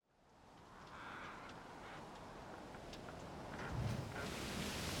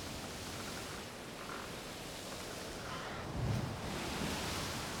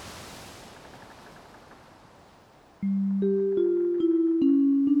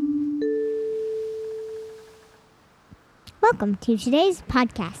Welcome to today's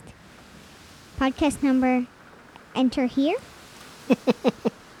podcast. Podcast number, enter here.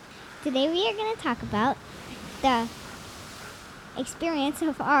 Today we are going to talk about the experience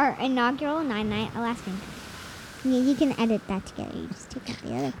of our inaugural 9-night Alaskan cruise. You can edit that together. You just take out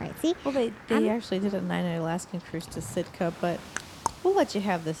the other part. See? Well, they actually did a 9-night Alaskan cruise to Sitka, but we'll let you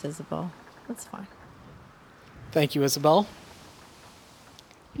have this, Isabel. That's fine. Thank you, Isabel.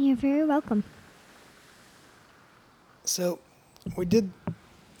 You're very welcome. So we did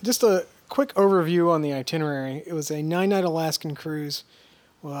just a quick overview on the itinerary. It was a 9-night Alaskan cruise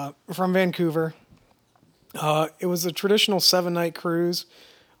from Vancouver. It was a traditional 7-night cruise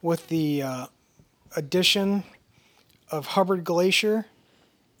with the addition of Hubbard Glacier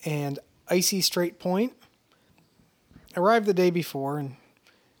and Icy Strait Point. Arrived the day before, and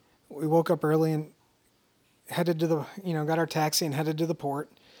we woke up early and headed to got our taxi and headed to the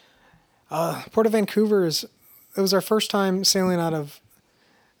port. Port of Vancouver it was our first time sailing out of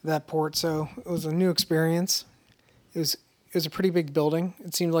that port, so it was a new experience. It was a pretty big building.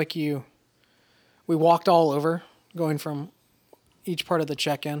 It seemed like we walked all over, going from each part of the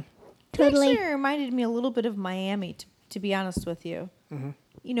check-in. Totally. It actually reminded me a little bit of Miami, to be honest with you. Mm-hmm.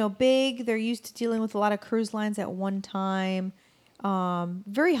 You know, big. They're used to dealing with a lot of cruise lines at one time.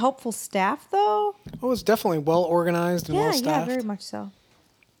 Very helpful staff, though. Well, it was definitely well organized and well staffed. Yeah, very much so.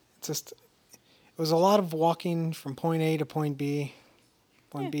 It was a lot of walking from point A to point B,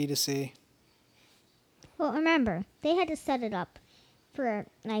 B to C. Well, remember, they had to set it up for,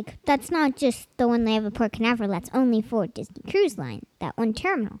 that's not just the one they have at Port Canaveral. That's only for Disney Cruise Line, that one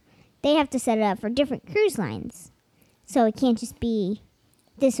terminal. They have to set it up for different cruise lines. So it can't just be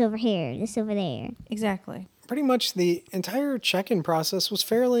this over here, this over there. Exactly. Pretty much the entire check-in process was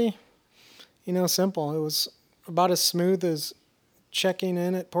fairly, simple. It was about as smooth as checking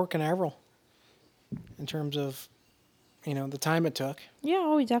in at Port Canaveral in terms of, the time it took.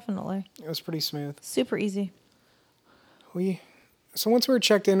 Yeah, definitely. It was pretty smooth. Super easy. So once we were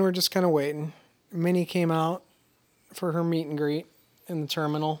checked in, we were just kind of waiting. Minnie came out for her meet and greet in the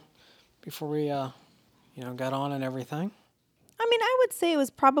terminal before we, got on and everything. I mean, I would say it was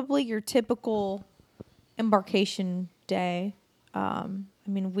probably your typical embarkation day.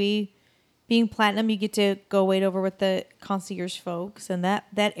 Being Platinum, you get to go wait over with the concierge folks, and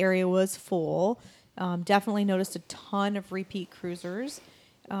that area was full. Definitely noticed a ton of repeat cruisers,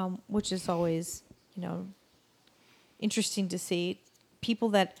 which is always, interesting to see. People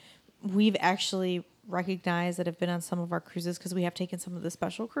that we've actually recognized that have been on some of our cruises because we have taken some of the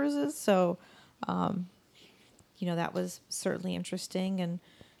special cruises. So, that was certainly interesting. And,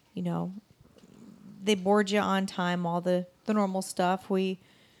 they board you on time, all the normal stuff. We're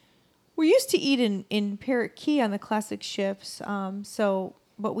used to eat in Parrot Key on the classic ships.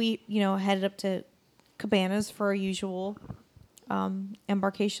 But we, headed up to Cabanas for our usual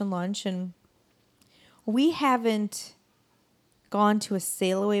embarkation lunch. And we haven't gone to a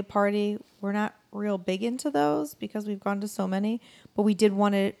sail away party. We're not real big into those because we've gone to so many. But we did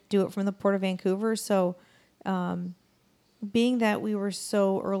want to do it from the Port of Vancouver. So being that we were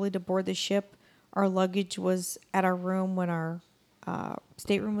so early to board the ship, our luggage was at our room when our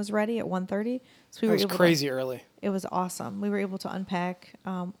stateroom was ready at 1:30. So It was crazy early. It was awesome. We were able to unpack.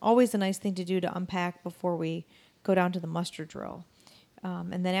 Always a nice thing to do to unpack before we go down to the muster drill.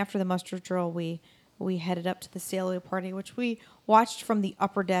 And then after the muster drill, we headed up to the sail away party, which we watched from the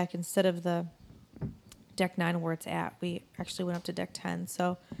upper deck instead of the deck 9 where it's at. We actually went up to deck 10.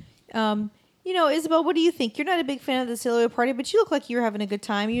 So, Isabel, what do you think? You're not a big fan of the sail away party, but you look like you were having a good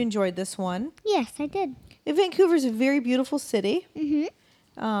time. You enjoyed this one. Yes, I did. Vancouver's a very beautiful city. Mm-hmm.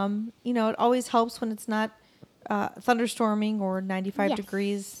 It always helps when it's not thunderstorming or 95 Yes.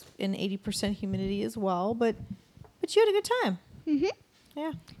 degrees and 80% humidity as well. But you had a good time. Mm-hmm.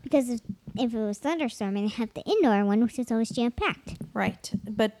 Yeah. Because if it was thunderstorming, they have the indoor one, which is always jam-packed. Right.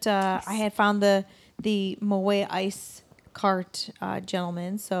 But I had found the Moe ice cart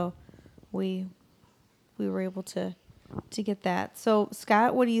gentleman, so we were able to get that. So,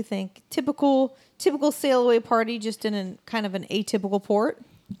 Scott, what do you think? Typical sail away party, just in kind of an atypical port?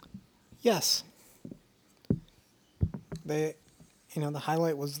 Yes. The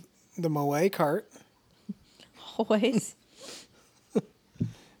highlight was the Moe cart. Always.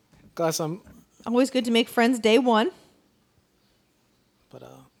 Always good to make friends day one. But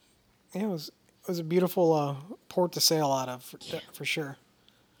it was a beautiful port to sail out of for sure.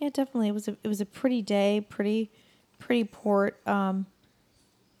 Yeah, definitely. It was a pretty day, pretty port. The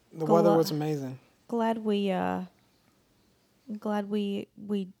weather was amazing. Glad we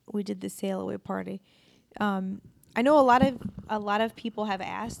did the sail away party. I know a lot of people have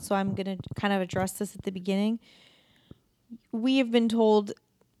asked, so I'm going to kind of address this at the beginning. we have been told,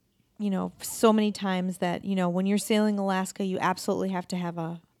 so many times that, when you're sailing Alaska, you absolutely have to have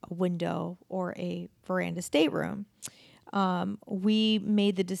a window or a veranda stateroom. We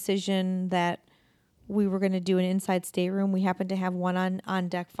made the decision that we were going to do an inside stateroom. We happen to have one on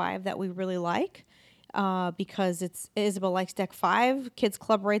deck 5 that we really like, because Isabel likes deck 5, kids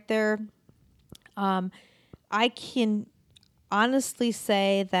club right there. I can honestly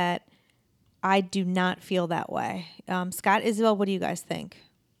say that I do not feel that way. Scott, Isabel, what do you guys think?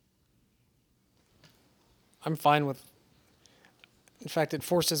 I'm fine with. In fact, it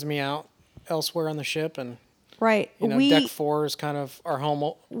forces me out elsewhere on the ship, and Right. deck 4 is kind of our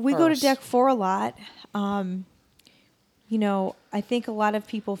home. We go to deck 4 a lot. I think a lot of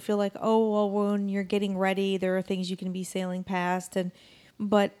people feel like, oh, well, when you're getting ready, there are things you can be sailing past,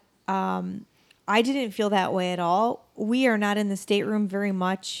 but I didn't feel that way at all. We are not in the stateroom very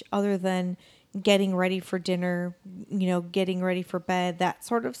much, other than getting ready for dinner, getting ready for bed, that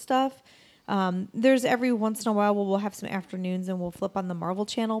sort of stuff. There's every once in a while we'll have some afternoons and we'll flip on the Marvel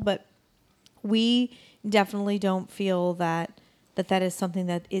channel, but we definitely don't feel that is something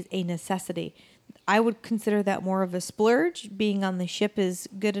that is a necessity. I would consider that more of a splurge. Being on the ship is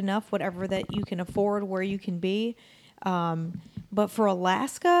good enough, whatever that you can afford, where you can be. But for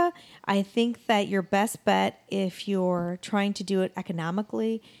Alaska, I think that your best bet, if you're trying to do it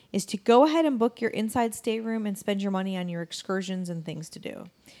economically, is to go ahead and book your inside stateroom and spend your money on your excursions and things to do.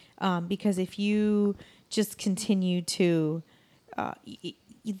 Because if you just continue to,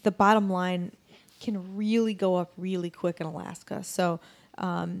 the bottom line can really go up really quick in Alaska. So,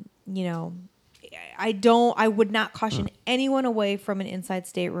 I would not caution anyone away from an inside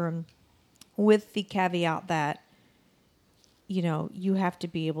stateroom, with the caveat that, you have to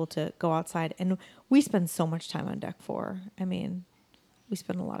be able to go outside. And we spend so much time on deck 4. I mean, we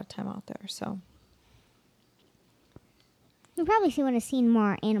spend a lot of time out there. So You probably would have seen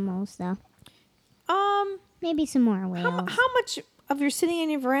more animals, though. Maybe some more whales. how much of your sitting in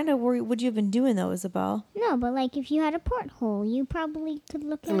your veranda would you have been doing, though, Isabel? No, but like if you had a porthole, you probably could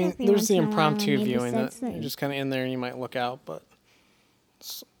look out. every there's once the in a while and impromptu maybe viewing set that you're just kind of in there and you might look out, but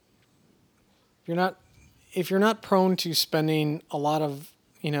if you're not prone to spending a lot of,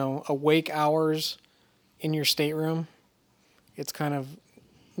 awake hours in your stateroom, it's kind of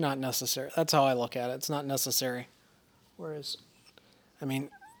not necessary. That's how I look at it. It's not necessary. Whereas,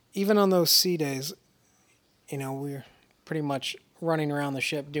 even on those sea days, we're pretty much running around the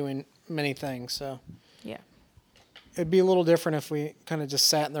ship doing many things. So Yeah. it'd be a little different if we kind of just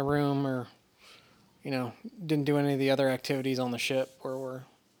sat in the room or, didn't do any of the other activities on the ship where we're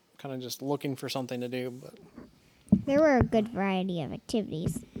kind of just looking for something to do. But There were a good variety of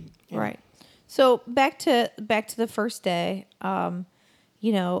activities. Yeah. Right. So back to the first day.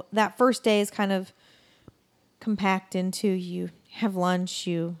 That first day is kind of compact into, you have lunch,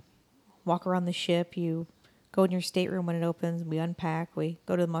 you walk around the ship, you go in your stateroom when it opens, we unpack, we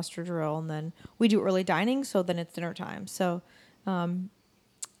go to the muster drill, and then we do early dining, so then it's dinner time. So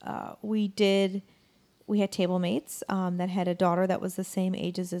we had table mates that had a daughter that was the same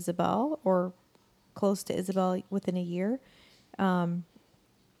age as Isabel, or close to Isabel, within a year. And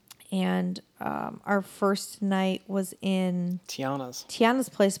our first night was in Tiana's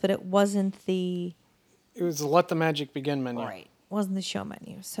place, but it wasn't the... It was the Let the Magic Begin menu. Right. Wasn't the show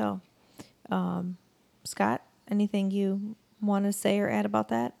menu. So, Scott, anything you want to say or add about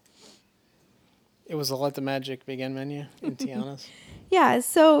that? It was the Let the Magic Begin menu in Tiana's. Yeah.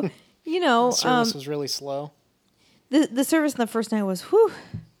 So, The service was really slow. The service on the first night was, whew,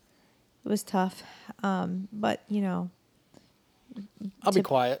 it was tough. But, I'll be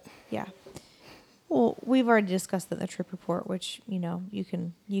quiet. Yeah. Well, we've already discussed that in the trip report, which, you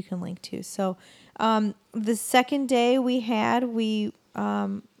can link to. So, the second day it was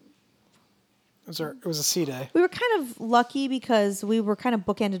a sea day. we were kind of lucky because we were kind of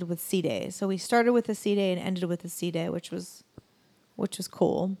bookended with sea days. So we started with a sea day and ended with a sea day, which was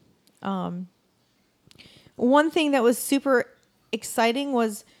cool. One thing that was super exciting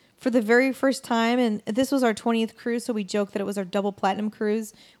was, for the very first time, and this was our 20th cruise, so we joked that it was our double platinum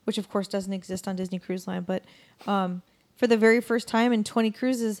cruise, which of course doesn't exist on Disney Cruise Line, but for the very first time in 20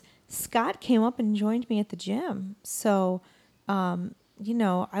 cruises, Scott came up and joined me at the gym. So, I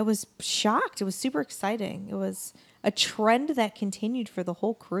was shocked. It was super exciting. It was a trend that continued for the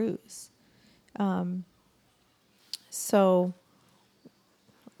whole cruise. So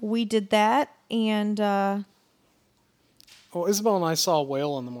we did that, and Well, Isabel and I saw a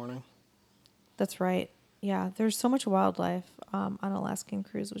whale in the morning. that's right. Yeah, there's so much wildlife on Alaskan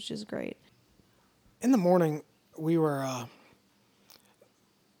cruise, which is great. In the morning, we were...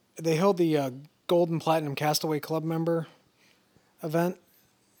 they held the Gold and Platinum Castaway Club member event,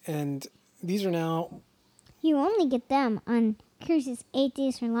 and these are now. You only get them on cruises 8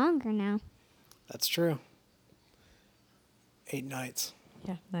 days or longer now. That's true. 8 nights.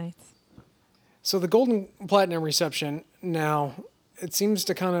 Yeah, nice. So the Golden Platinum reception now, it seems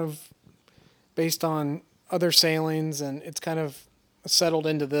to kind of, based on other sailings, and it's kind of settled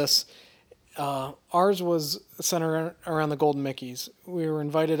into this. Ours was centered around the Golden Mickeys. We were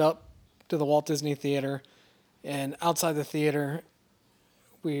invited up to the Walt Disney Theater, and outside the theater,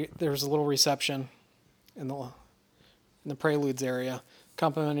 there was a little reception in the Preludes area,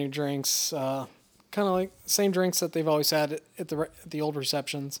 complimentary drinks, kind of like same drinks that they've always had at the old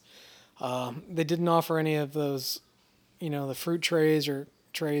receptions. They didn't offer any of those, the fruit trays or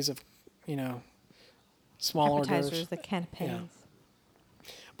trays of, small hors Appetizers, d'oeuvres. the canapes. Yeah.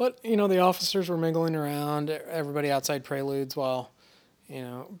 But, the officers were mingling around, everybody outside Preludes while,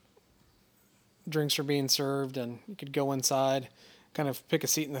 drinks were being served, and you could go inside, kind of pick a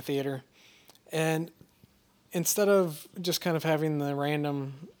seat in the theater. And instead of just kind of having the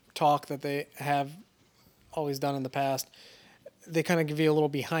random talk that they have always done in the past, they kind of give you a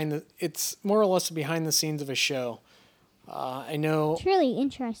little it's more or less behind the scenes of a show. I know, It's really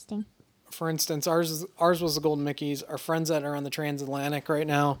interesting. for instance, ours was the Golden Mickeys. Our friends that are on the Transatlantic right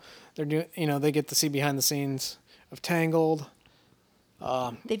now, they're doing, they get to see behind the scenes of Tangled.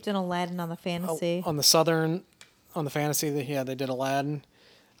 They've done Aladdin on the Fantasy. On the Fantasy, they did Aladdin.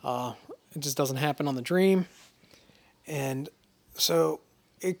 It just doesn't happen on the Dream. And so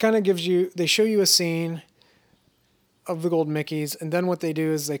it kind of they show you a scene of the Golden Mickeys, and then what they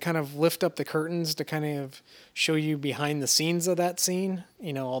do is they kind of lift up the curtains to kind of show you behind the scenes of that scene,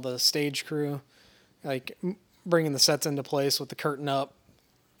 all the stage crew, like bringing the sets into place with the curtain up.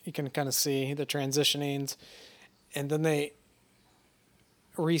 You can kind of see the transitionings, and then they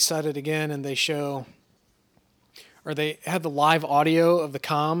reset it again, and they have the live audio of the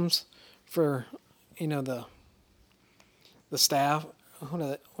comms for, the staff.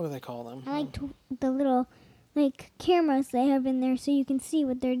 What do they call them? I like the little cameras they have in there so you can see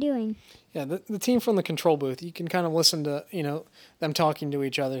what they're doing. Yeah, the team from the control booth, you can kind of listen to, them talking to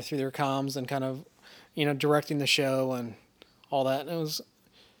each other through their comms and kind of, directing the show and all that. And it was,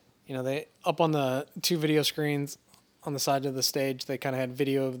 they up on the 2 video screens on the side of the stage, they kind of had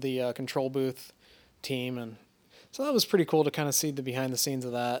video of the control booth team. And so that was pretty cool to kind of see the behind the scenes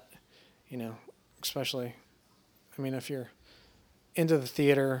of that, especially, if you're into the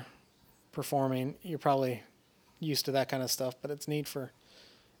theater performing, you're probably used to that kind of stuff, but it's neat for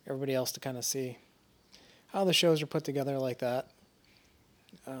everybody else to kind of see how the shows are put together like that.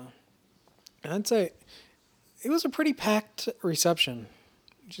 And I'd say it was a pretty packed reception,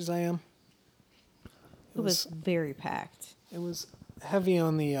 which is I am. It was very packed. It was heavy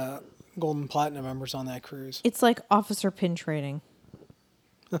on the Golden Platinum members on that cruise. It's like officer pin trading.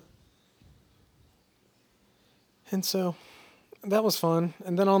 And so that was fun.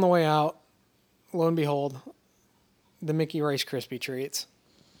 And then on the way out, lo and behold, the Mickey Rice Krispie treats.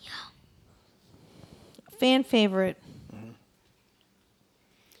 Fan favorite. Mm-hmm.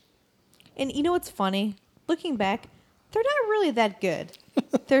 And you know what's funny? Looking back, they're not really that good.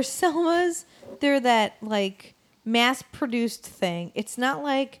 They're Selma's. They're that mass-produced thing. It's not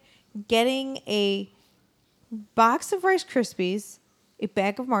like getting a box of Rice Krispies, a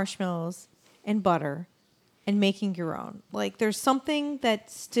bag of marshmallows, and butter, and making your own. There's something that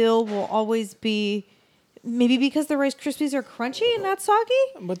still will always be, maybe because the Rice Krispies are crunchy and not soggy.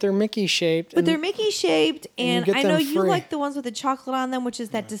 But they're Mickey shaped. But they're Mickey shaped, and I know you free. like the ones with the chocolate on them, which is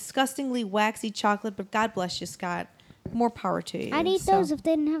that disgustingly waxy chocolate. But God bless you, Scott. More power to you. I'd eat those if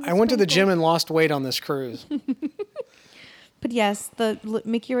they didn't have. I went to the gym and lost weight on this cruise. But yes, the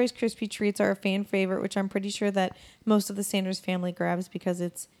Mickey Rice Krispie treats are a fan favorite, which I'm pretty sure that most of the Sanders family grabs because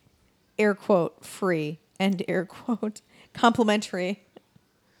it's air quote free and air quote complimentary.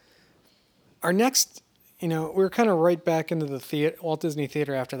 Our next, we were kind of right back into the Walt Disney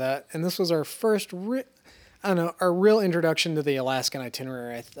Theater after that, and this was our first, our real introduction to the Alaskan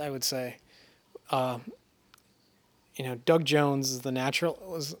itinerary. I would say, Doug Jones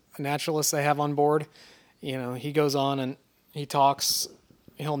was a naturalist they have on board. He goes on and he talks.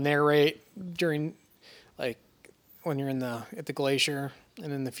 He'll narrate during, when you're at the glacier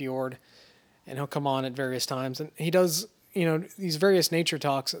and in the fjord, and he'll come on at various times, and he does these various nature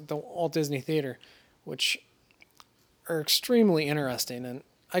talks at the Walt Disney Theater, which are extremely interesting, and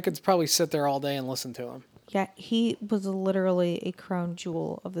I could probably sit there all day and listen to him. Yeah, he was literally a crown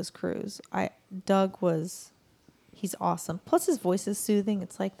jewel of this cruise. He's awesome. Plus his voice is soothing.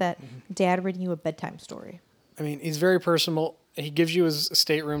 It's like that dad reading you a bedtime story. He's very personable. He gives you his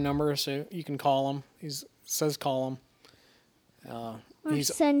stateroom number so you can call him. He says call him. Or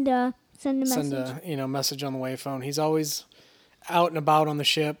He's send a send message. a message on the wave phone. He's always out and about on the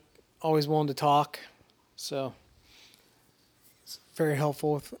ship, always willing to talk. So it's very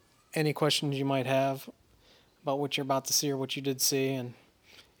helpful with any questions you might have about what you're about to see or what you did see, and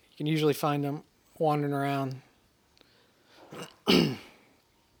you can usually find him wandering around.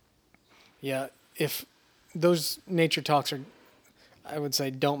 Yeah, if those nature talks are, I would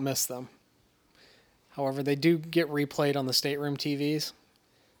say don't miss them. However, they do get replayed on the stateroom TVs.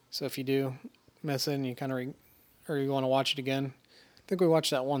 So if you do miss it and you kind of or you want to watch it again, I think we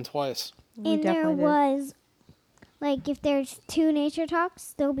watched that one twice. We And there definitely did. was, like, if there's 2 nature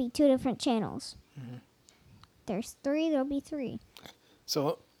talks, there'll be 2 different channels. There's 3, there'll be 3.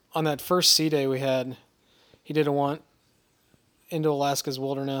 So on that first sea day we had, he did a one into Alaska's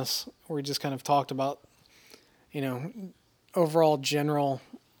wilderness where we just kind of talked about, overall general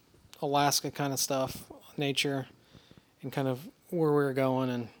Alaska kind of stuff, nature, and kind of where we were going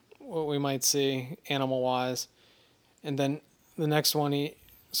and what we might see animal-wise. And then the next one, he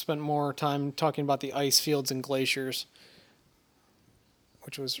spent more time talking about the ice fields and glaciers,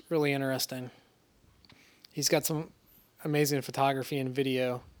 which was really interesting. He's got some amazing photography and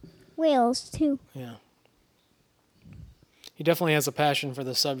video. Whales, too. Yeah. He definitely has a passion for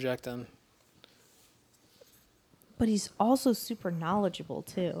the subject, and But he's also super knowledgeable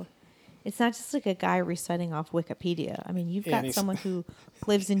too. It's not just like a guy reciting off Wikipedia. I mean, you've Yeah, and got he's- someone who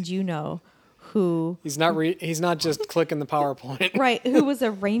lives in Juneau who he's not just clicking the PowerPoint. right, who was a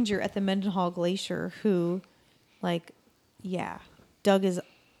ranger at the Mendenhall Glacier who Doug is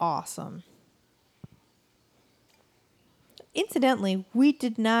awesome. Incidentally, we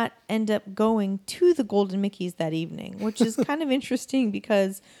did not end up going to the Golden Mickeys that evening, which is kind of interesting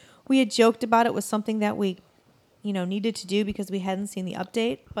because we had joked about it was something that we, needed to do because we hadn't seen the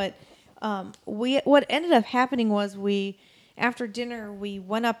update. But what ended up happening was after dinner, we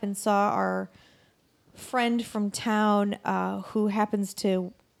went up and saw our friend from town who happens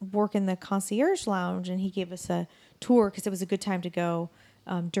to work in the concierge lounge, and he gave us a tour because it was a good time to go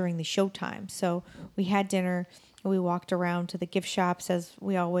during the showtime. So we had dinner. We walked around to the gift shops as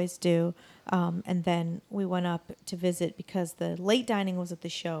we always do, and then we went up to visit because the late dining was at the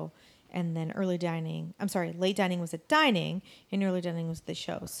show, and then late dining was at dining, and early dining was at the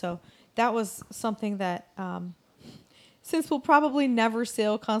show. So that was something that, since we'll probably never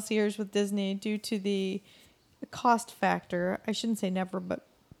sail concierge with Disney due to the cost factor, I shouldn't say never, but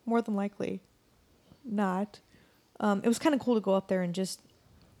more than likely not. It was kind of cool to go up there and just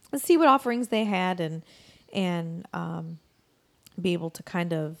see what offerings they had and be able to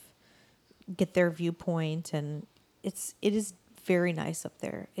kind of get their viewpoint, and it is very nice up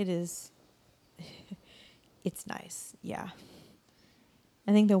there. It's nice. Yeah.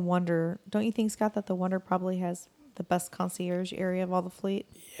 I think the Wonder, don't you think, Scott, that the Wonder probably has the best concierge area of all the fleet?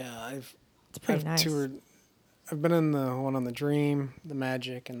 Yeah, It's pretty nice. I've been in the one on the Dream, the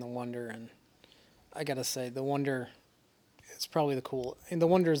Magic, and the Wonder, and I gotta say the Wonder is probably and the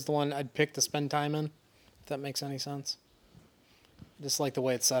Wonder is the one I'd pick to spend time in, if that makes any sense. Just like the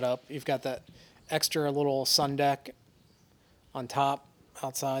way it's set up. You've got that extra little sun deck on top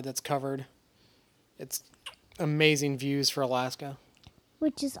outside that's covered. It's amazing views for Alaska.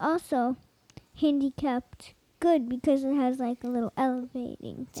 Which is also handicapped good because it has like a little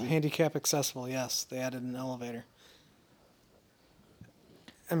elevating It's thing. handicap accessible, yes. They added an elevator.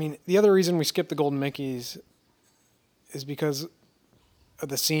 I mean, the other reason we skipped the Golden Mickeys is because of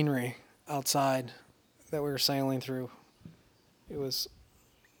the scenery outside that we were sailing through. It was,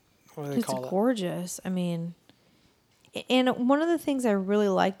 what do they call it? It's gorgeous. I mean, and one of the things I really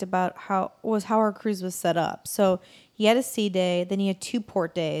liked about how our cruise was set up. So you had a sea day, then you had 2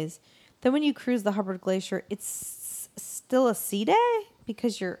 port days. Then when you cruise the Hubbard Glacier, it's still a sea day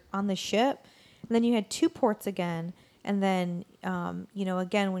because you're on the ship. And then you had 2 ports again. And then,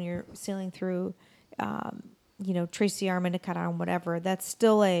 again, when you're sailing through, Tracy Arm, and whatever, that's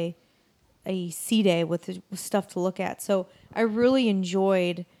still a sea day with stuff to look at. So I really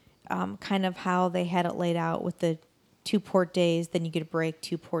enjoyed kind of how they had it laid out with the 2 port days, then you get a break,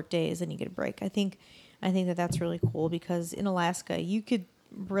 2 port days, then you get a break. I think that that's really cool because in Alaska, you could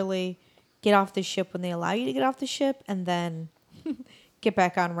really get off the ship when they allow you to get off the ship and then get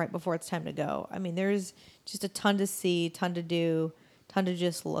back on right before it's time to go. I mean, there's just a ton to see, ton to do, ton to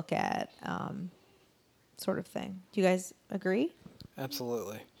just look at, sort of thing. Do you guys agree?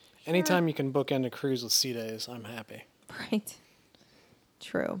 Absolutely. Anytime you can bookend a cruise with sea days, I'm happy. Right.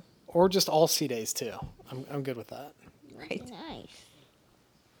 True. Or just all sea days, too. I'm good with that. Right. Nice.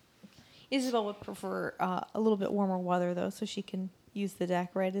 Isabel would prefer a little bit warmer weather, though, so she can use the deck,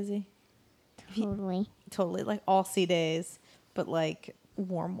 right, Izzy? Totally. Totally. Like all sea days. but like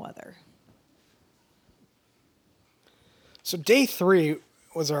warm weather. So day 3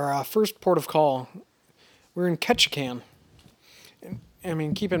 was our first port of call. We were in Ketchikan. And, I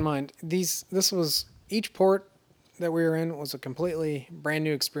mean, keep in mind, this was, each port that we were in was a completely brand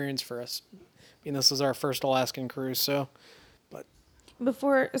new experience for us. I mean, this was our first Alaskan cruise, so, but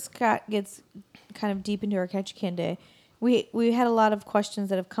Before Scott gets kind of deep into our Ketchikan day, we had a lot of questions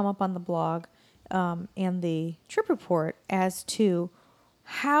that have come up on the blog and the trip report as to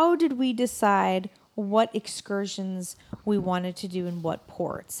how did we decide what excursions we wanted to do in what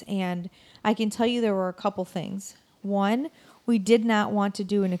ports. And I can tell you there were a couple things. One, we did not want to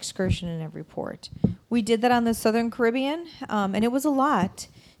do an excursion in every port. We did that on the Southern Caribbean, and it was a lot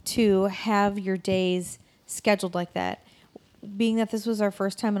to have your days scheduled like that. Being that this was our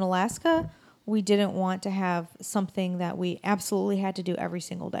first time in Alaska, we didn't want to have something that we absolutely had to do every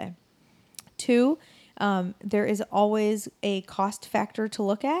single day. 2, there is always a cost factor to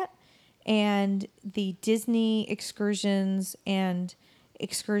look at, and the Disney excursions and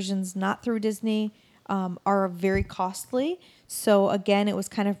excursions not through Disney are very costly. So again, it was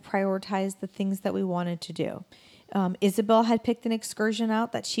kind of prioritize the things that we wanted to do. Isabel had picked an excursion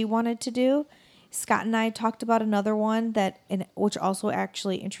out that she wanted to do. Scott and I talked about another one which also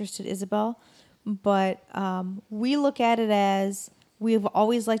actually interested Isabel. But we look at it as we've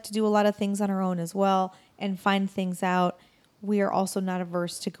always liked to do a lot of things on our own as well and find things out. We are also not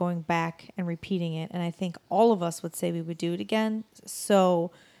averse to going back and repeating it. And I think all of us would say we would do it again.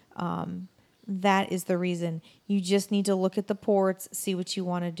 So that is the reason. You just need to look at the ports, see what you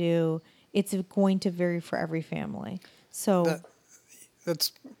want to do. It's going to vary for every family. So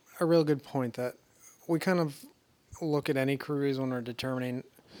that's a real good point, that we kind of look at any cruise when we're determining,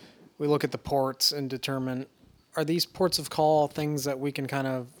 we look at the ports and determine, are these ports of call things that we can kind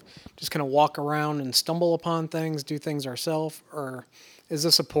of walk around and stumble upon things, do things ourselves, or is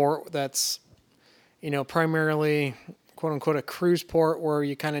this a port that's, primarily quote unquote a cruise port where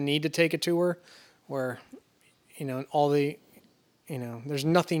you kind of need to take a tour, where, there's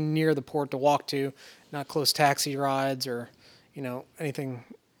nothing near the port to walk to, not close taxi rides or, anything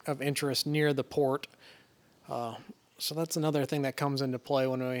of interest near the port. So that's another thing that comes into play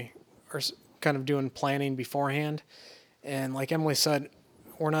when we are kind of doing planning beforehand. And like Emily said,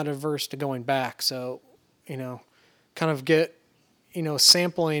 we're not averse to going back. So, kind of get,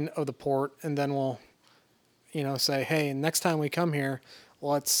 sampling of the port, and then we'll, say, hey, next time we come here,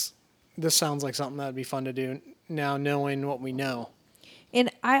 this sounds like something that'd be fun to do now, knowing what we know. And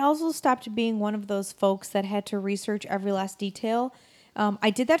I also stopped being one of those folks that had to research every last detail. I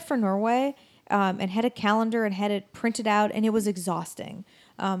did that for Norway and had a calendar and had it printed out, and it was exhausting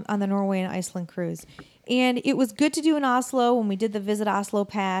on the Norway and Iceland cruise. And it was good to do in Oslo when we did the Visit Oslo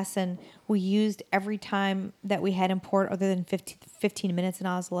Pass, and we used every time that we had in port other than 15 minutes in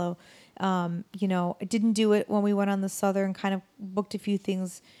Oslo. I didn't do it when we went on the Southern, kind of booked a few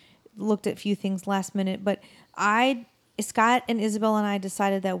things, looked at a few things last minute. But Scott and Isabel and I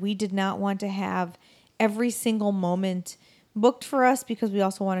decided that we did not want to have every single moment booked for us because we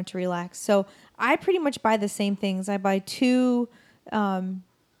also wanted to relax. So I pretty much buy the same things. I buy 2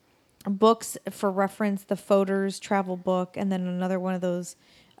 books for reference, the Fodor's travel book, and then another one of those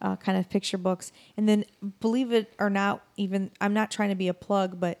kind of picture books. And then, believe it or not, I'm not trying to be a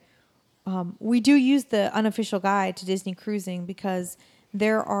plug, but we do use the unofficial guide to Disney cruising because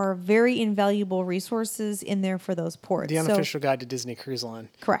there are very invaluable resources in there for those ports. The unofficial guide to Disney Cruise Line.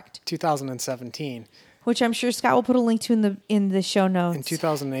 Correct. 2017. Which I'm sure Scott will put a link to in the show notes. And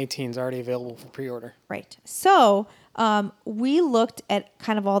 2018 is already available for pre-order. Right. So we looked at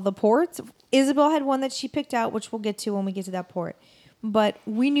kind of all the ports. Isabel had one that she picked out, which we'll get to when we get to that port. But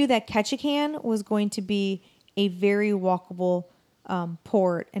we knew that Ketchikan was going to be a very walkable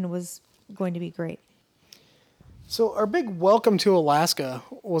port and was going to be great. So our big welcome to Alaska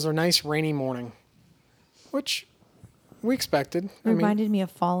was a nice rainy morning, which we expected. Reminded me of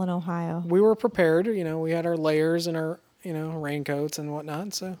fall in Ohio. We were prepared. We had our layers and our, raincoats and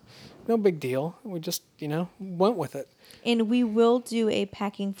whatnot. So no big deal. We just, went with it. And we will do a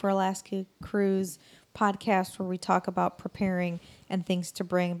Packing for Alaska cruise podcast where we talk about preparing and things to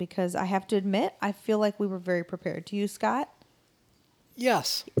bring, because I have to admit, I feel like we were very prepared. Do you, Scott?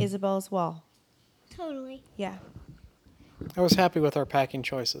 Yes. Isabel as well. Totally. Yeah. I was happy with our packing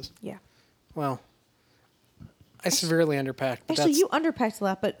choices. Yeah. Well, I severely underpacked. Actually, you underpacked a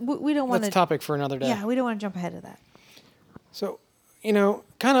lot, but we don't want to... That's a topic for another day. Yeah, we don't want to jump ahead of that. So,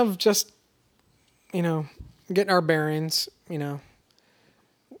 kind of just, getting our bearings,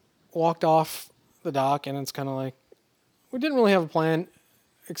 walked off the dock, and it's kind of like, we didn't really have a plan,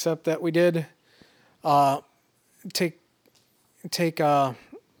 except that we did take take a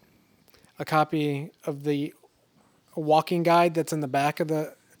copy of the walking guide that's in the back of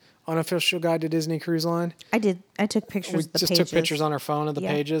the unofficial guide to Disney Cruise Line. I did. I took pictures We of the just pages. took pictures on our phone of the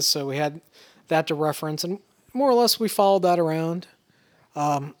Yeah. pages, so we had that to reference, and more or less we followed that around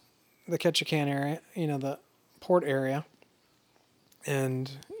the Ketchikan area, the port area. And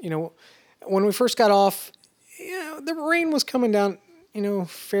when we first got off, the rain was coming down,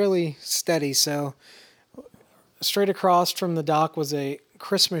 fairly steady. So straight across from the dock was a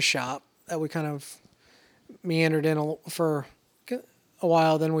Christmas shop that we kind of meandered in for a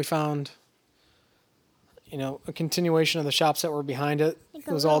while. Then we found, a continuation of the shops that were behind it. Like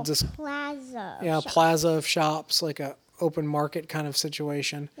It a was all little just plaza. a shop plaza of shops, like a open market kind of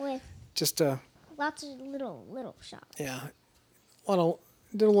situation. with Just a lots of little shops. did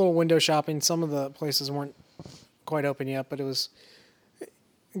a little window shopping. Some of the places weren't quite open yet, but it was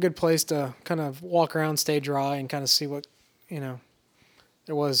a good place to kind of walk around, stay dry, and kind of see what,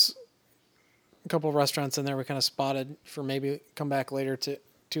 there was a couple of restaurants in there we kind of spotted for maybe come back later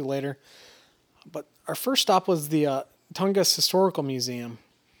to later. But our first stop was the Tungus Historical Museum.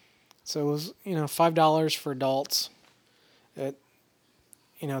 So it was, $5 for adults.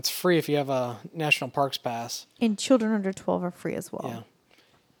 It's free if you have a National Parks Pass. And children under 12 are free as well.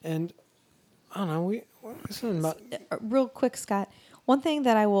 Yeah. And I don't know, something about Real quick, Scott, one thing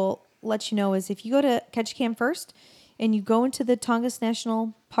that I will let you know is if you go to Ketchikan first and you go into the Tongass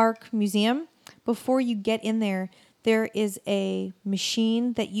National Park Museum, before you get in there, there is a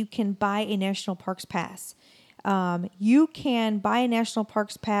machine that you can buy a National Parks Pass. You can buy a National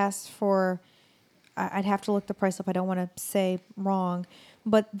Parks Pass for, I'd have to look the price up, I don't want to say wrong,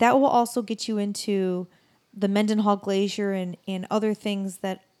 but that will also get you into the Mendenhall Glacier and other things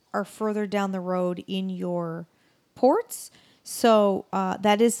that are further down the road in your ports. So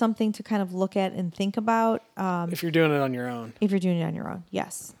that is something to kind of look at and think about. if you're doing it on your own. If you're doing it on your own,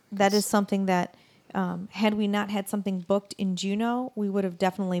 yes. That is something that, had we not had something booked in Juneau, we would have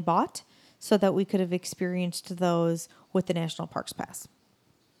definitely bought so that we could have experienced those with the National Parks Pass.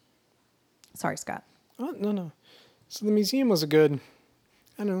 Sorry, Scott. Oh, no. So the museum was spent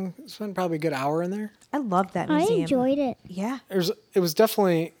probably a good hour in there. I love that I museum. enjoyed it. Yeah. It was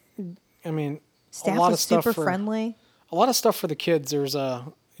definitely, Staff a lot was of stuff super for friendly. a lot of stuff for the kids. There's a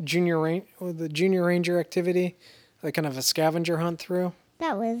junior ranger activity, like kind of a scavenger hunt through.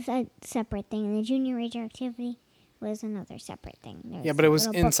 That was a separate thing. The junior ranger activity was another separate thing. There Yeah, but it a was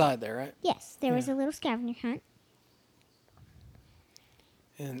little book- inside there, right? Yes, there was Yeah. a little scavenger hunt,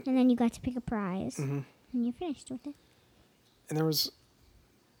 And and then you got to pick a prize, Mhm. and you finished with it. and there was,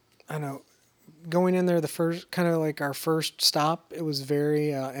 I don't know, going in there the first kind of like our first stop. It was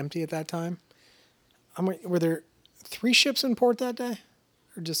very empty at that time. Were there 3 ships in port that day,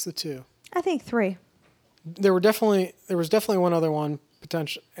 or just the 2? I think 3. There was definitely one other one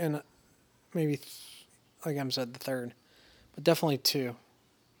potential, and maybe like I said, the 3rd, but definitely 2.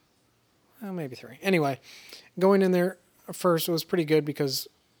 Well, maybe 3. Anyway, going in there first was pretty good because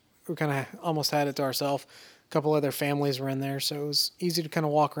we kind of almost had it to ourselves. A couple other families were in there, so it was easy to kind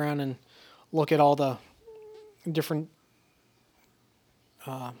of walk around and look at all the different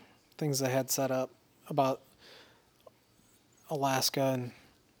things they had set up about Alaska and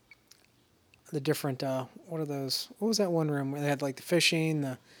the different what are those? What was that one room where they had like the fishing,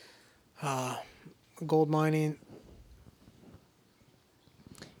 the gold mining?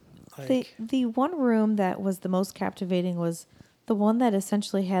 The one room that was the most captivating was the one that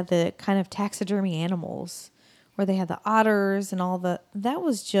essentially had the kind of taxidermy animals, where they had the otters and all that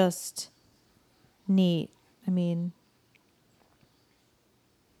was just neat. I mean,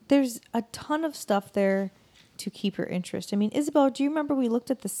 there's a ton of stuff there to keep your interest. I mean, Isabel, do you remember we looked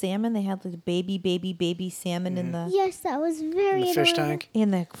at the salmon? They had like the baby salmon in the Yes, that was very in the fish adorable. tank.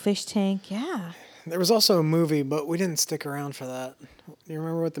 in the fish tank. Yeah. There was also a movie, but we didn't stick around for that. Do you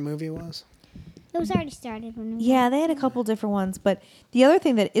remember what the movie was? It was already started when we Yeah, they had a couple different ones, but the other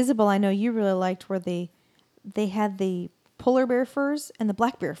thing that Isabel, I know you really liked, were they had the polar bear furs and the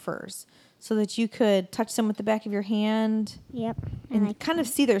black bear furs, so that you could touch them with the back of your hand Yep. and kind of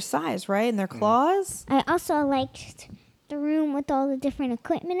see their size, right, and their claws. I also liked the room with all the different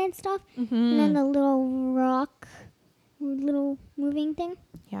equipment and stuff, Mm-hmm. and then the little moving thing.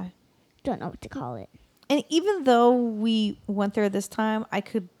 Yeah, Don't know what to call it. and even though we went there this time, I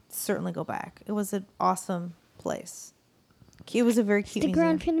could certainly go back. It was an awesome place. It was a very cute Stick museum.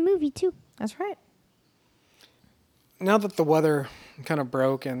 around for the movie too. That's right. Now that the weather kind of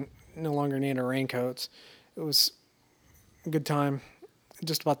broke and no longer needed raincoats, it was a good time.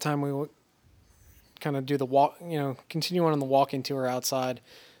 Just about time we would kind of do the walk, continue on the walking tour outside.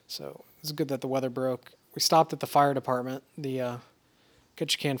 So it's good that the weather broke we stopped at the fire department, the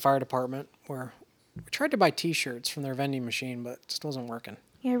Ketchikan Fire Department, where we tried to buy T-shirts from their vending machine, but it just wasn't working.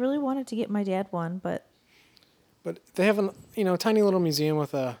 Yeah, I really wanted to get my dad one, but But they have a tiny little museum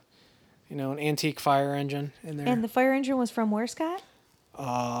with an antique fire engine in there. and the fire engine was from where, Scott?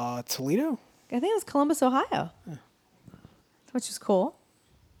 Toledo? I think it was Columbus, Ohio. Yeah. Which is cool.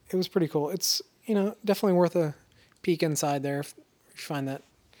 It was pretty cool. It's, definitely worth a peek inside there if you find that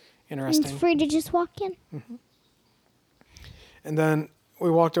And interesting. it's free to just walk in. And then we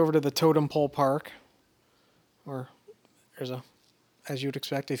walked over to the Totem Pole Park, where there's as you'd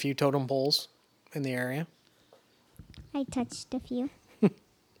expect, a few totem poles in the area. I touched a few.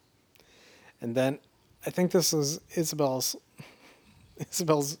 And then I think this is Isabel's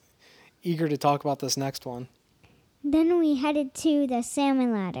eager to talk about this next one. Then we headed to the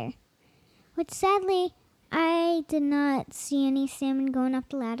salmon ladder, which sadly I did not see any salmon going up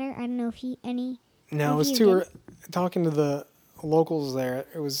the ladder. I don't know if any. No, it Oh, was you too did. talking to the locals there.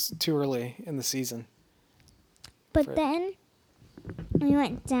 It was too early in the season. But For- then we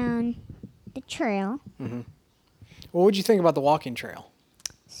went down the trail. What would you think about the walking trail?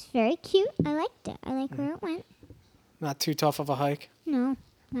 It's very cute. I liked it. I like where it went. Not too tough of a hike, No,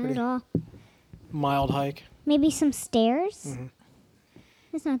 not Pretty- at all. mild hike. Maybe some stairs.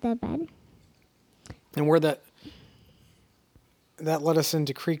 It's not that bad. And where that led us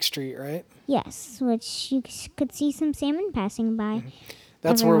into Creek Street, right? Yes, which you could see some salmon passing by.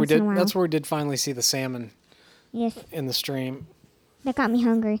 That's Every where we once in a did. while. That's where we did finally see the salmon Yes, in the stream, that got me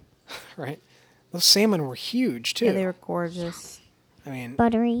hungry. right? Those salmon were huge too. Yeah, they were gorgeous. I mean,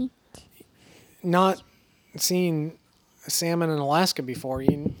 Buttery. not seeing salmon in Alaska before,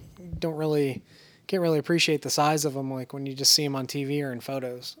 you can't really appreciate the size of them like when you just see them on TV or in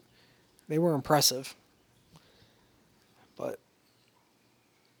photos. They were impressive. But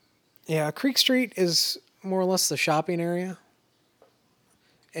yeah, Creek Street is more or less the shopping area.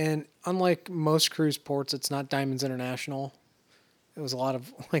 And unlike most cruise ports, it's not Diamonds International. It was a lot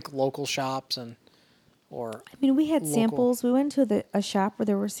of like local shops or I mean, we had Local. samples. We went to a shop where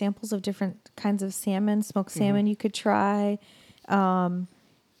there were samples of different kinds of salmon, smoked salmon you could try.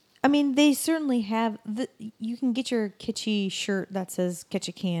 I mean, they certainly have. You can get your kitschy shirt that says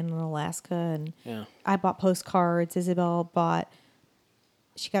Ketchikan in Alaska, and yeah. I bought postcards. Isabel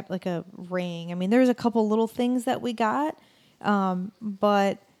she got like a ring. I mean, there's a couple little things that we got,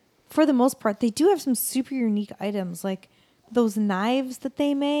 but for the most part, they do have some super unique items, like those knives that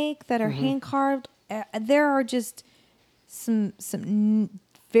they make that are hand carved. There are just some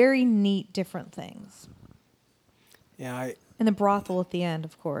very neat different things. Yeah, And the brothel at the end,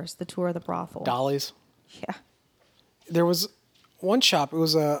 of course, the tour of the brothel. Dolly's. Yeah. There was one shop. It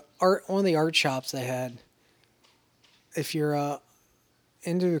was one of the art shops they had. If you're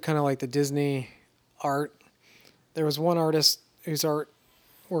into kind of like the Disney art, there was one artist whose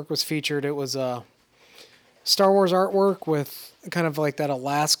artwork was featured. It was Star Wars artwork with kind of like that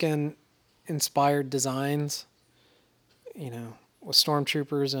Alaskan inspired designs. With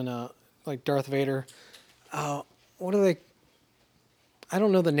stormtroopers and like Darth Vader. What are they? I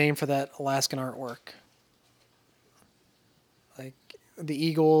don't know the name for that Alaskan artwork. Like the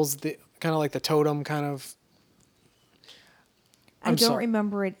eagles, the kind of like the totem kind of. I don't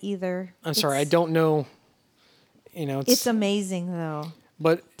remember it either. I'm sorry, I don't know. It's amazing though.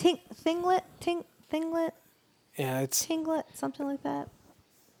 But Thinglet, yeah, it's. Tinglet, something like that.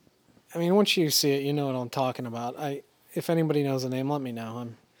 I mean, once you see it, you know what I'm talking about. If anybody knows the name, let me know.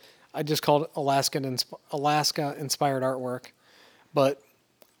 I just called it Alaska inspired artwork, but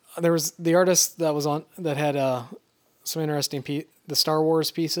there was the artist that had some interesting the Star Wars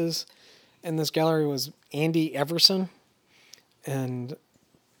pieces, and this gallery was Andy Everson, and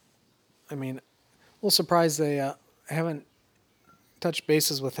I mean, a little surprised they haven't touched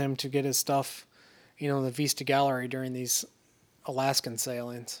bases with him to get his stuff, in the Vista Gallery during these Alaskan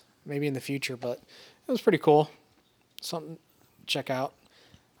sailings. Maybe in the future, but it was pretty cool. Something to check out.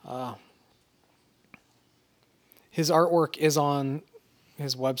 His artwork is on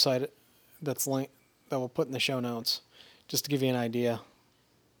his website that's linked that we'll put in the show notes, just to give you an idea.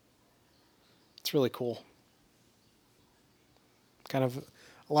 It's really cool. Kind of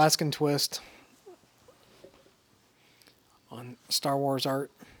Alaskan twist on Star Wars art.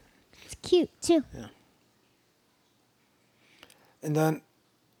 It's cute too. Yeah. And then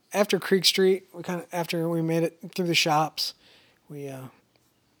after Creek Street, after we made it through the shops, we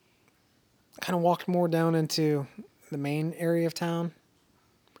kind of walked more down into the main area of town,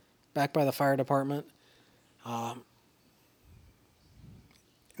 back by the fire department.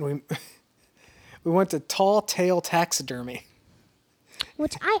 We we went to Tall Tale Taxidermy.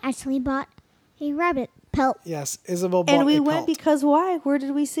 Which I actually bought a rabbit Pelt. Yes, Isabel bought And we a went pelt. because why? Where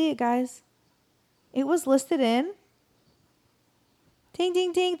did we see it, guys? It was listed in ding,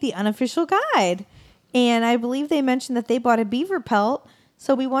 ding, ding, the unofficial guide. And I believe they mentioned that they bought a beaver pelt.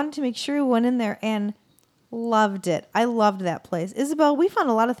 So we wanted to make sure we went in there and loved it. I loved that place. Isabel, we found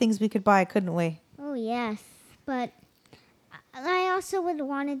a lot of things we could buy, couldn't we? Oh, yes. But I also would have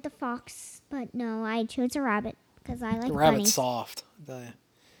wanted the fox. But no, I chose a rabbit because I like The rabbit's bunnies. soft.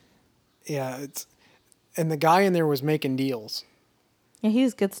 And the guy in there was making deals. Yeah, he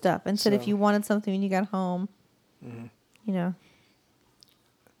was good stuff. And said if So- you wanted something when you got home, you know.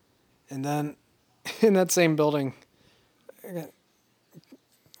 And then in that same building,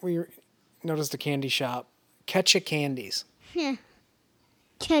 we noticed a candy shop, Ketcha Candies.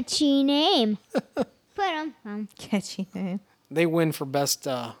 Catchy name. But Catchy name. They win for best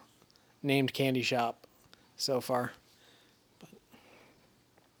named candy shop so far. But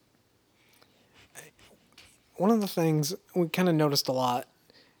one of the things we kind of noticed a lot,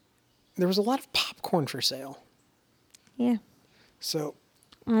 there was a lot of popcorn for sale. Yeah. So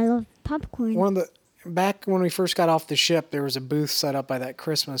I love popcorn. back when we first got off the ship, there was a booth set up by that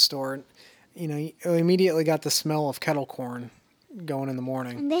Christmas store. And, you immediately got the smell of kettle corn going in the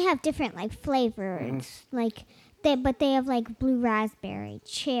morning. And they have different flavors, but they have blue raspberry,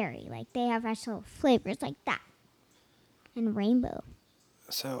 cherry, they have actual flavors like that, and rainbow.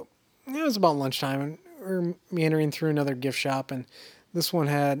 So it was about lunchtime, and we were meandering through another gift shop, and this one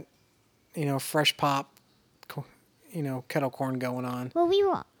had, fresh pop, kettle corn going on. Well, we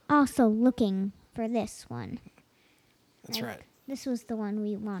were also looking for this one. That's right. This was the one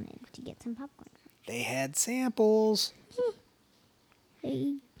we wanted to get some popcorn. They had samples.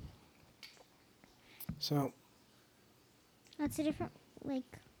 Hey. So That's a different,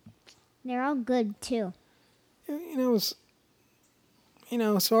 they're all good too. it was,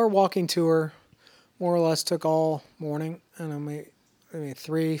 so our walking tour more or less took all morning. I don't know, maybe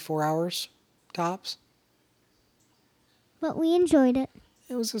 3-4 hours tops. But we enjoyed it.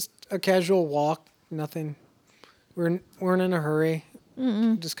 It was just a casual walk, nothing. We weren't in a hurry.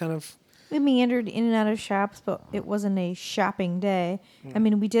 Just kind of. We meandered in and out of shops, but it wasn't a shopping day. I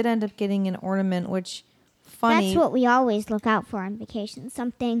mean, we did end up getting an ornament, which funny. That's what we always look out for on vacation.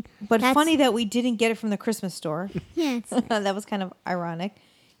 Something. But that's- funny that we didn't get it from the Christmas store. Yeah, it's That was kind of ironic.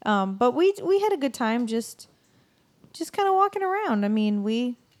 But we had a good time just kind of walking around. I mean,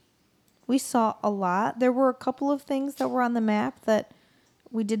 we saw a lot. There were a couple of things that were on the map that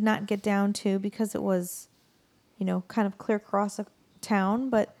we did not get down to because it was, kind of clear across a town.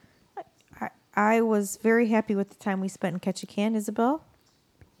 But I was very happy with the time we spent in Ketchikan, Isabel.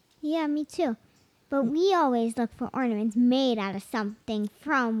 Yeah, me too. But we always look for ornaments made out of something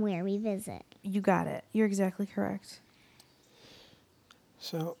from where we visit. You got it. You're exactly correct.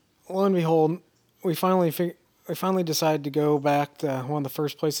 So lo and behold, we finally decided to go back to one of the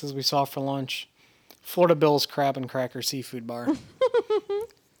first places we saw for lunch, Florida Bill's Crab and Cracker Seafood Bar.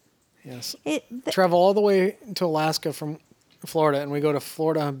 Yes. Travel all the way to Alaska from Florida, and we go to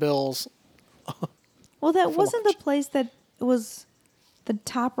Florida Bill's. Well, that wasn't the place that was the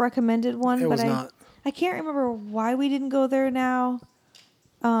top recommended one. It but was not. I can't remember why we didn't go there now.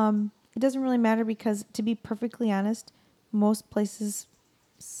 It doesn't really matter because, to be perfectly honest, most places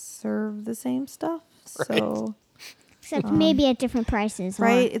serve the same stuff. Right. So, Except maybe at different prices. or-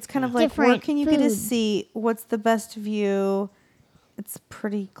 right? It's kind of like, where Different can you get a food. seat? What's the best view? It's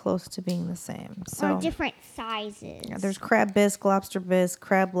pretty close to being the same. So, Or different sizes. yeah, there's crab bisque, lobster bisque,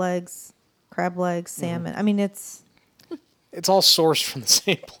 crab legs, salmon. I mean, it's... It's all sourced from the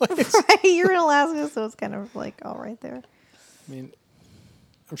same place. You're in Alaska, so it's kind of like all right there. I mean,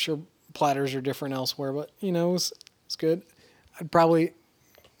 I'm sure platters are different elsewhere, but it's good. I'd probably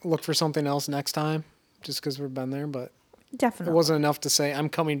look for something else next time, just because we've been there. But Definitely. it wasn't enough to say I'm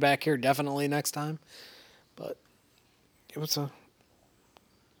coming back here definitely next time. But it was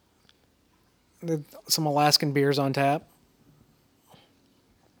some Alaskan beers on tap.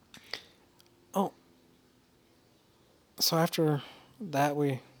 Oh, so after that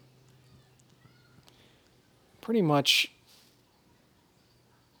we pretty much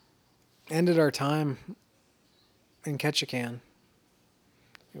ended our time in Ketchikan.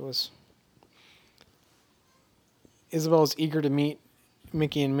 It was Isabel's eager to meet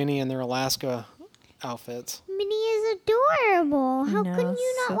Mickey and Minnie in their Alaska outfits. Minnie is adorable. How know, can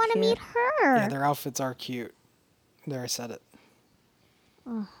you not so want to cute. meet her? Yeah, their outfits are cute. There, I said it.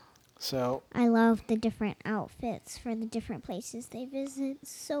 Oh. So I love the different outfits for the different places they visit.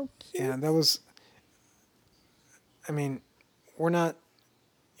 So cute. yeah, that was. I mean, we're not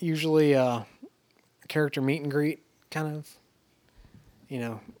usually a character meet and greet kind of,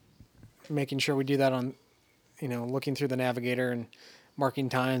 making sure we do that on, looking through the navigator and marking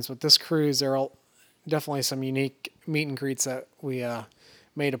times. But this cruise, there are definitely some unique meet and greets that we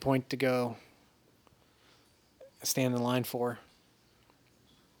made a point to go stand in line for.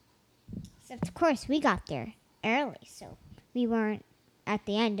 Except, of course, we got there early, so we weren't at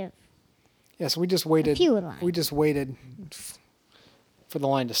the end of. Yeah, so we just waited. few in line. We just waited for the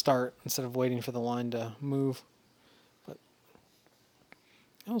line to start instead of waiting for the line to move. But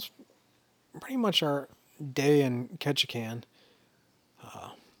that was pretty much our day in Ketchikan.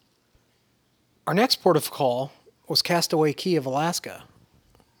 Our next port of call was Castaway Cay of Alaska.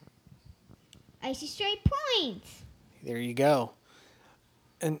 Icy Strait Point. There you go.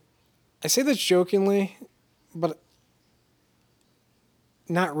 And I say this jokingly, but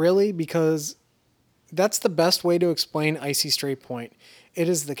not really, because that's the best way to explain Icy Strait Point. It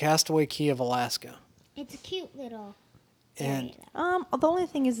is the Castaway Cay of Alaska. It's a cute little. And area. The only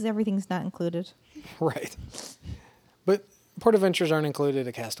thing is everything's not included. right. But port adventures aren't included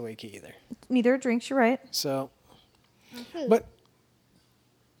at Castaway Cay either. Neither drinks, you're right. So, Food. but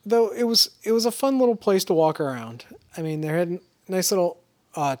though it was a fun little place to walk around. I mean, there had a nice little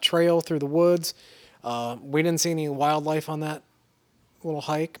trail through the woods. We didn't see any wildlife on that little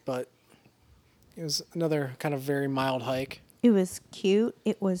hike, but it was another kind of very mild hike. It was cute.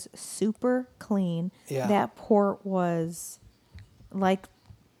 It was super clean. Yeah. That port was like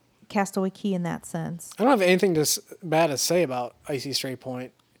Castaway Cay in that sense. I don't have anything bad to say about Icy Strait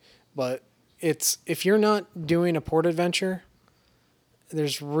Point, but if you're not doing a port adventure,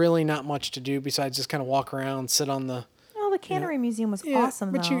 there's really not much to do besides just kind of walk around, sit on the. Oh, the Cannery Museum was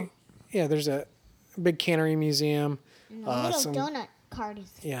awesome, but though. there's a big cannery museum. And the little donut cart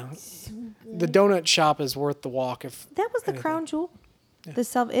is. Yeah, So good. the donut shop is worth the walk. If That was the anything. crown jewel.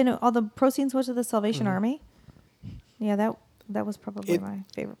 All the proceeds went to the Salvation Army. Yeah, that was probably my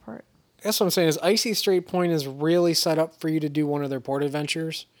favorite part. That's what I'm saying is Icy Strait Point is really set up for you to do one of their port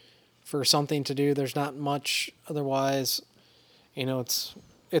adventures, for something to do. There's not much otherwise. It's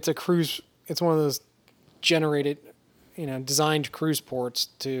a cruise. It's one of those generated, designed cruise ports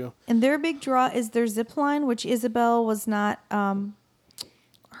to. And their big draw is their zip line, which Isabel was not.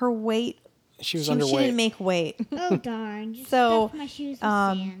 Her weight. She was She underweight. didn't make weight. Oh darn! Just So, stuffed my shoes with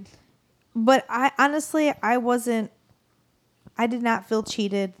sand. But I did not feel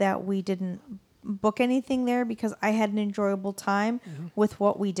cheated that we didn't book anything there because I had an enjoyable time with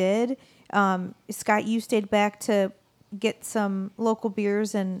what we did. Scott, you stayed back to get some local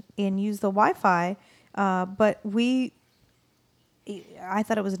beers and use the Wi-Fi. But I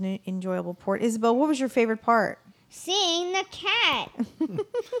thought it was an enjoyable port. Isabel, what was your favorite part? Seeing the cat.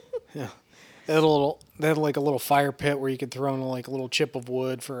 Yeah. They had like a little fire pit where you could throw in like a little chip of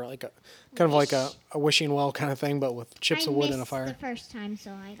wood for like a kind of like a wishing well kind of thing, but with chips of wood and a missed fire. the first time,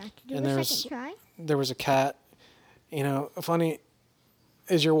 so I got to do And a there's- second try. There was a cat. Funny,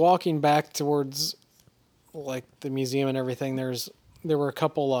 as you're walking back towards like the museum and everything, there were a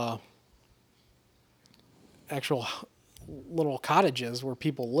couple actual little cottages where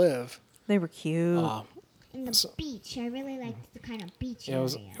people live. They were cute. And the beach. I really liked the kind of beach Yeah,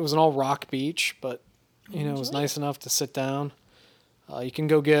 area. it was an all rock beach, but it was nice enough to sit down. You can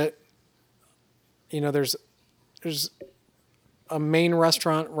go get, there's a main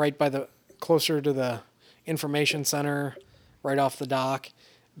restaurant right by closer to the information center, right off the dock.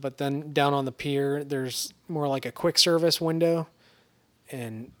 But then down on the pier, there's more like a quick service window,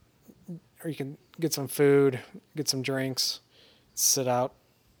 or you can get some food, get some drinks, sit out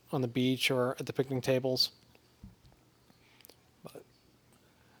on the beach or at the picnic tables. But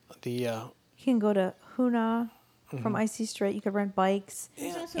you can go to Huna from Icy Strait. You could rent bikes.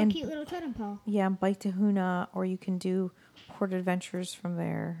 There's also And- a cute little totem pole. Yeah, bike to Huna, or you can do port adventures from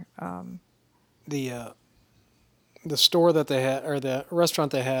there. The store that they have, or the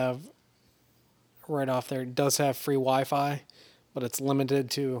restaurant they have right off there, does have free Wi-Fi, but it's limited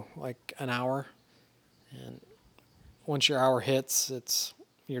to like an hour. And once your hour hits,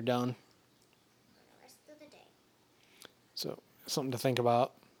 you're done. The rest of the day. So something to think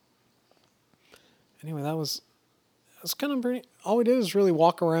about. Anyway, that was kind of pretty. All we did was really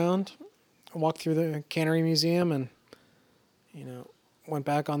walk around, walk through the Cannery Museum, and went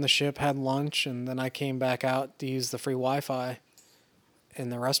back on the ship, had lunch, and then I came back out to use the free Wi-Fi in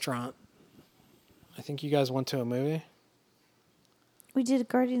the restaurant. I think you guys went to a movie. We did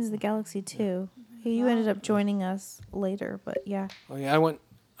Guardians of the Galaxy too. You ended up joining us later, but yeah. Oh yeah,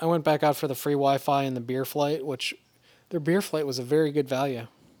 I went back out for the free Wi-Fi and the beer flight, which their beer flight was a very good value.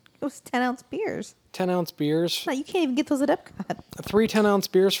 It was 10-ounce beers. 10-ounce beers. No, you can't even get those at Epcot. 3 10-ounce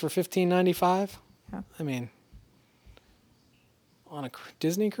beers for $15.95. Yeah. I mean, on a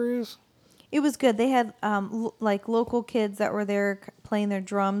Disney cruise. It was good. They had like local kids that were there playing their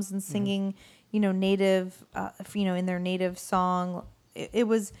drums and singing, native, in their native song. It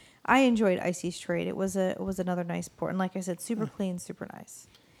was. I enjoyed Icy Strait. It was another nice port, and like I said, super clean, super nice.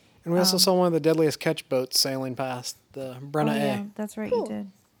 And we also saw one of the deadliest catch boats sailing past, the Brenna A. Yeah, that's right. Cool.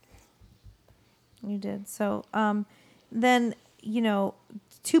 You did. So, then 2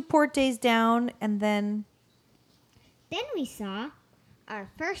 port days down, and then we saw our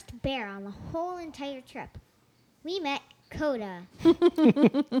first bear on the whole entire trip. We met Coda.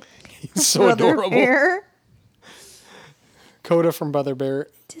 He's so Brother adorable. Bear. Coda from Brother Bear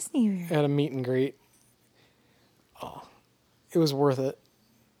Disney Bear. had a meet and greet. Oh, it was worth it.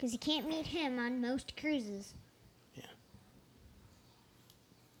 Because you can't meet him on most cruises.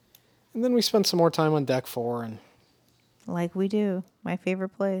 And then we spent some more time on deck 4 and Like we do. My favorite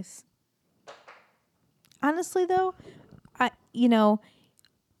place. Honestly, though,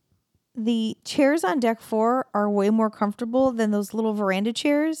 the chairs on deck 4 are way more comfortable than those little veranda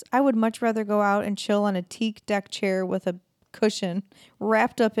chairs. I would much rather go out and chill on a teak deck chair with a cushion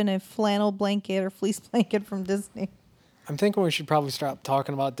wrapped up in a flannel blanket or fleece blanket from Disney. I'm thinking we should probably stop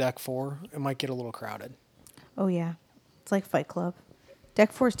talking about deck 4. It might get a little crowded. Oh, yeah. It's like Fight Club.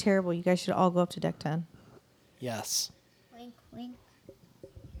 Deck 4 is terrible. You guys should all go up to deck 10. Yes. Wink, wink.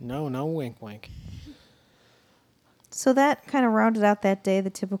 No, wink, wink. So that kind of rounded out that day, the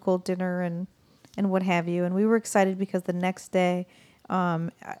typical dinner and what have you. And we were excited because the next day,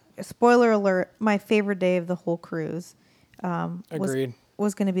 spoiler alert, my favorite day of the whole cruise Agreed.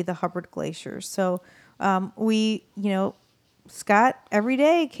 was going to be the Hubbard Glacier. So we, Scott every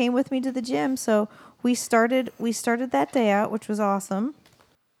day came with me to the gym. So we started that day out, which was awesome.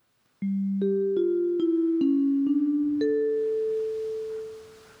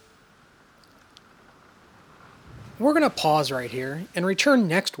 We're going to pause right here and return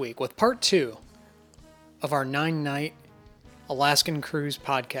next week with part 2 of our 9-night Alaskan Cruise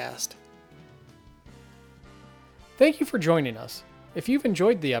podcast. Thank you for joining us. If you've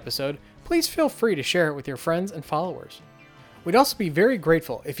enjoyed the episode, please feel free to share it with your friends and followers. We'd also be very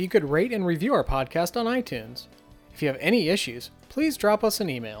grateful if you could rate and review our podcast on iTunes. If you have any issues, please drop us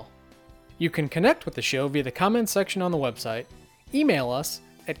an email. You can connect with the show via the comments section on the website, email us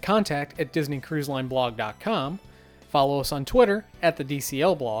at contact@DisneyCruiseLineBlog.com, follow us on Twitter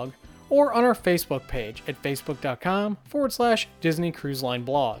 @theDCLblog, or on our Facebook page at facebook.com/Disney Cruise Line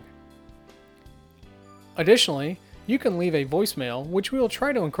Blog. Additionally, you can leave a voicemail which we will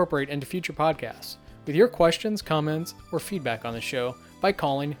try to incorporate into future podcasts with your questions, comments, or feedback on the show by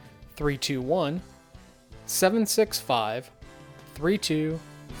calling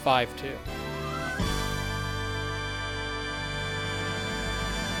 321-765-3252.